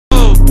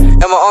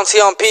And my auntie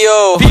on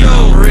PO.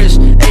 PO wrist,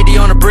 AD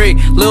on a brick.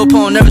 Lil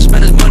Pone never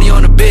spent his money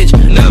on a bitch.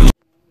 Never.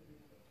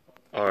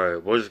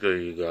 Alright, what's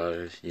good, you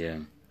guys? Yeah,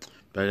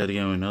 back at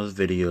again with another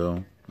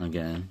video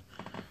again.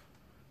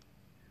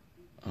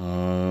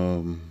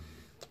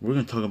 We're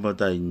gonna talk about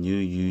that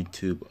new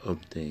YouTube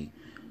update.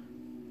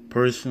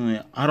 Personally,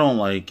 I don't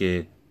like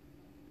it.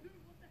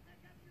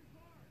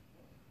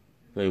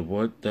 Like,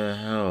 what the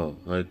hell?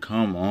 Like,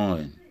 come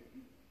on.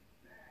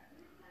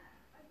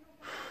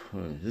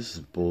 This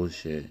is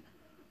bullshit.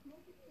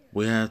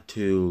 We have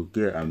to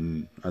get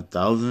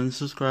 1,000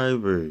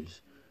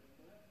 subscribers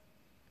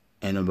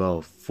and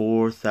about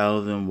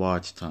 4,000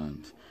 watch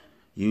times.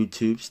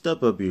 YouTube,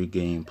 step up your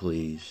game,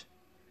 please.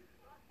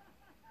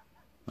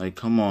 Like,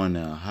 come on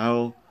now.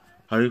 How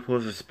are you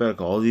supposed to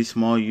expect all these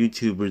small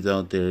YouTubers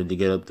out there to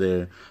get up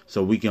there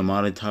so we can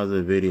monetize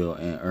the video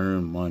and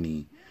earn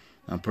money?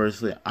 Now,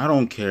 personally, I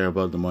don't care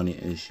about the money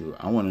issue.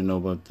 I want to know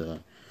about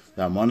that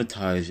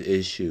monetized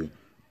issue.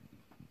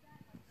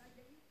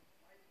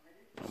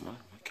 Oh, my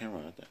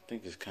camera, I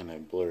think it's kind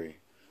of blurry.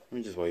 Let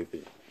me just wipe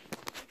it.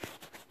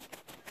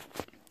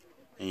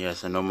 And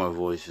yes, I know my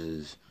voice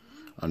is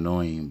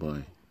annoying,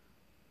 but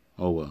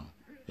oh well.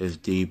 It's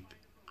deep.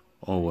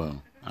 Oh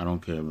well. I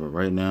don't care. But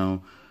right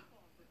now,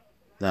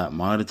 that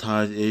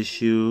monetized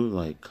issue,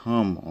 like,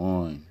 come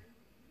on.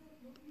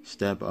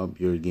 Step up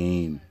your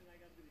game.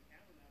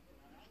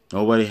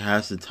 Nobody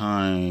has the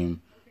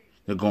time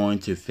to go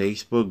into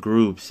Facebook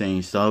groups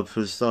saying sub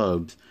for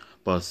subs,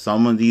 but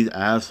some of these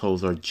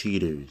assholes are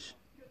cheaters.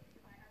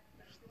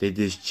 They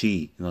just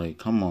cheat. Like,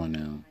 come on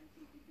now.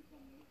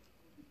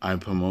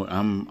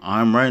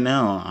 I'm right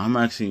now, I'm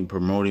actually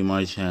promoting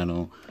my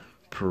channel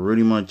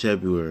pretty much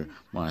everywhere.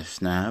 My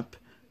Snap,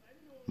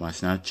 my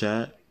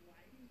Snapchat,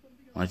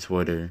 my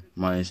Twitter,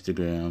 my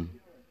Instagram,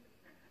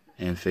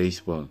 and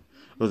Facebook.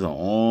 Those are the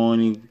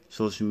only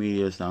social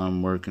medias that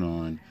I'm working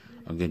on.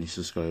 I'm getting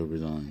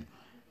subscribers on.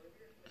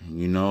 And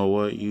you know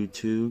what,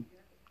 YouTube?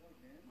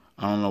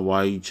 I don't know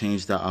why you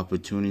changed that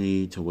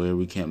opportunity to where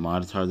we can't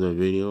monetize our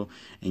video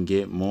and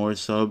get more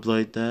subs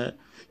like that.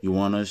 You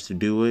want us to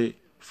do it?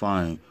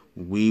 Fine.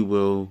 We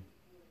will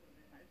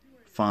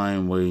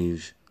find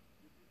ways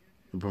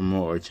to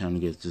promote our channel,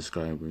 get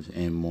subscribers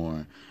and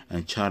more,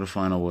 and try to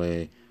find a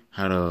way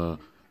how to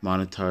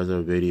monetize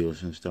our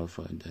videos and stuff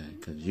like that.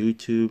 Because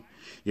YouTube,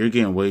 you're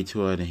getting way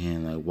too out of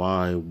hand. Like,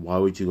 why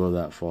would you go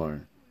that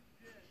far?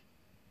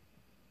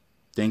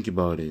 Think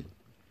about it.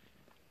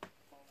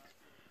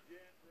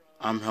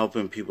 I'm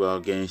helping people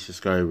out getting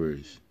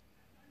subscribers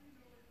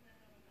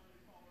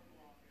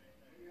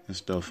and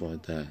stuff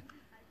like that.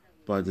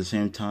 But at the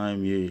same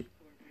time,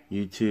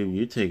 YouTube,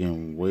 you're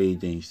taking way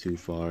things too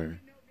far.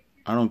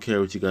 I don't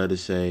care what you got to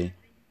say.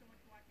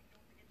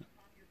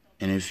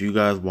 And if you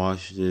guys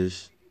watch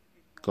this,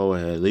 go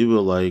ahead, leave a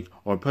like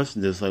or press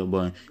the dislike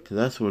button, because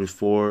that's what it's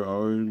for.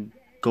 Or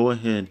go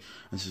ahead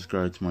and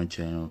subscribe to my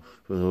channel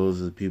for those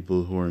of the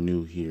people who are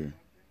new here.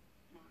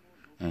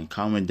 And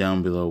comment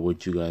down below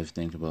what you guys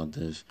think about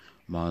this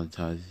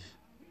monetize.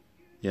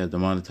 Yeah, the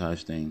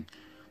monetize thing.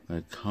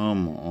 Like,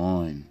 come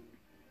on.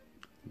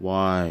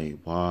 Why?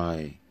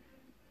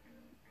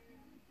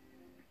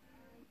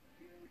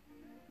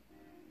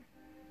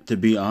 To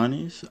be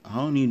honest, I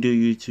only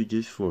do YouTube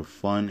just for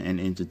fun and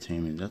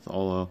entertainment. That's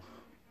all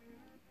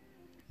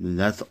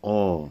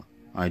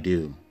I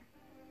do.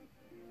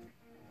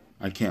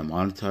 I can't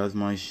monetize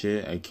my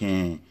shit. I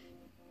can't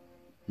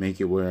make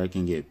it where I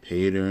can get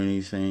paid or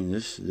anything.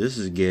 This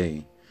is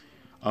gay.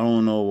 I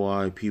don't know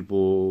why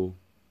people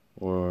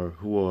or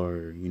who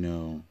are,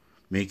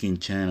 making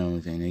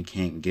channels and they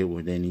can't get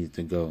where they need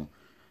to go.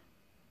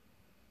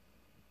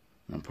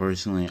 And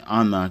personally,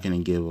 I'm not gonna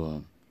give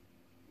up.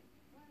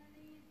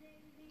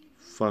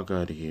 Fuck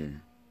out of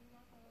here.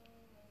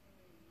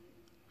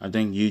 I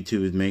think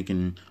YouTube is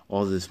making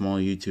all the small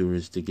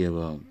YouTubers to give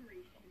up.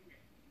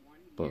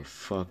 But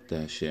fuck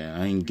that shit.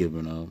 I ain't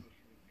giving up.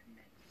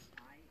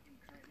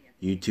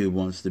 YouTube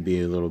wants to be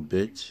a little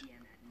bitch.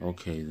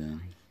 Okay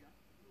then.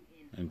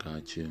 I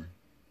got you.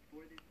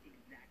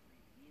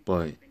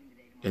 But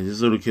if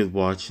this little kid's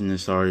watching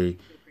this, sorry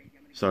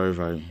if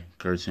I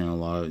cursing a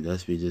lot.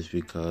 That's just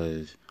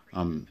because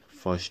I'm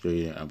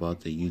frustrated about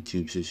the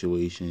YouTube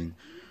situation.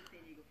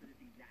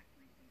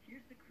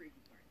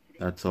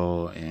 That's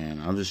all,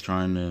 and I'm just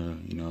trying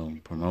to,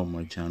 promote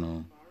my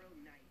channel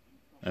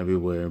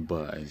everywhere,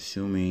 but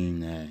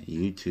assuming that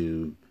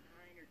YouTube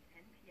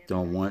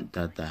don't want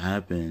that to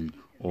happen,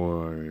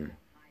 or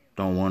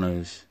don't want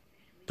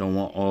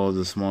all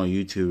the small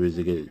YouTubers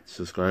to get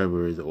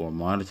subscribers or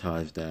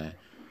monetize that.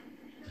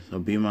 So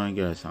be my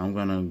guest. I'm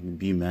gonna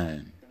be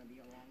mad.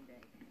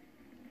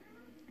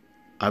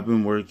 I've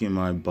been working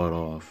my butt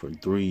off for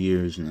 3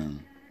 years now,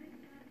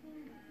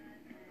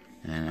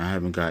 and I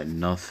haven't got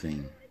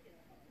nothing.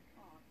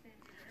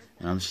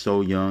 And I'm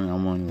so young.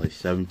 I'm only like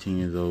 17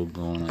 years old,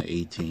 going on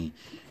 18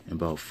 in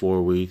about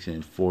 4 weeks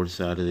and 4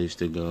 Saturdays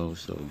to go.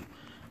 So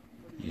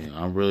yeah,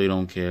 I really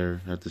don't care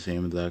at the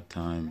same exact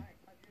time.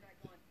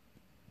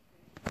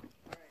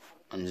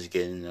 I'm just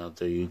getting out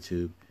there,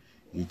 YouTube.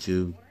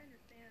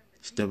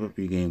 Step up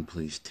your game,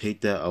 please.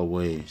 Take that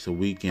away so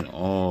we can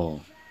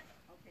all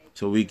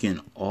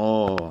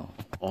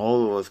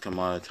all of us can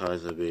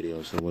monetize the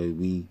video so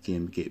we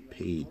can get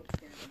paid.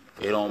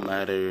 It don't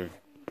matter.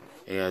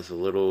 It has a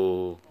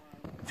little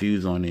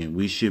views on it.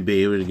 We should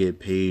be able to get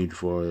paid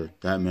for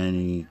that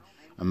many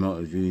amount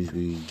of views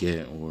we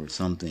get or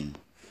something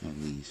at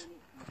least.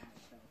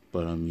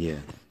 But yeah,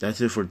 that's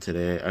it for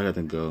today. I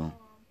gotta go.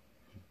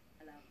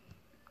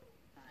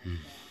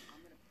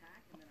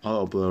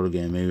 I'll upload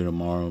again maybe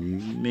tomorrow,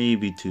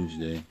 maybe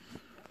Tuesday.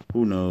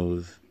 Who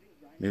knows?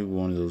 Maybe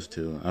one of those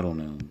two. I don't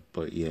know.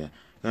 But yeah,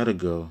 gotta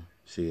go.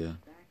 See ya.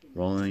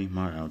 Rolling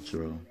my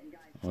outro.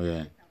 Oh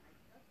yeah.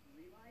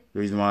 The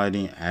reason why I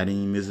didn't add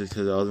any music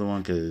to the other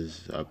one,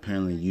 because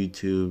apparently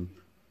YouTube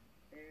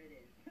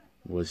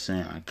was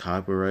saying I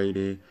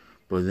copyrighted.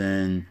 But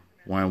then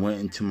when I went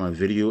into my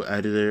video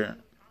editor,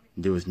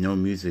 there was no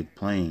music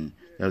playing.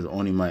 That was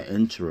only my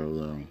intro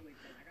though.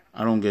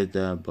 I don't get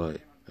that,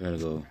 but I gotta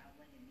go.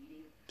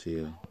 See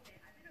ya.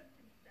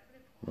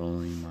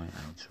 Rolling my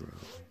outro.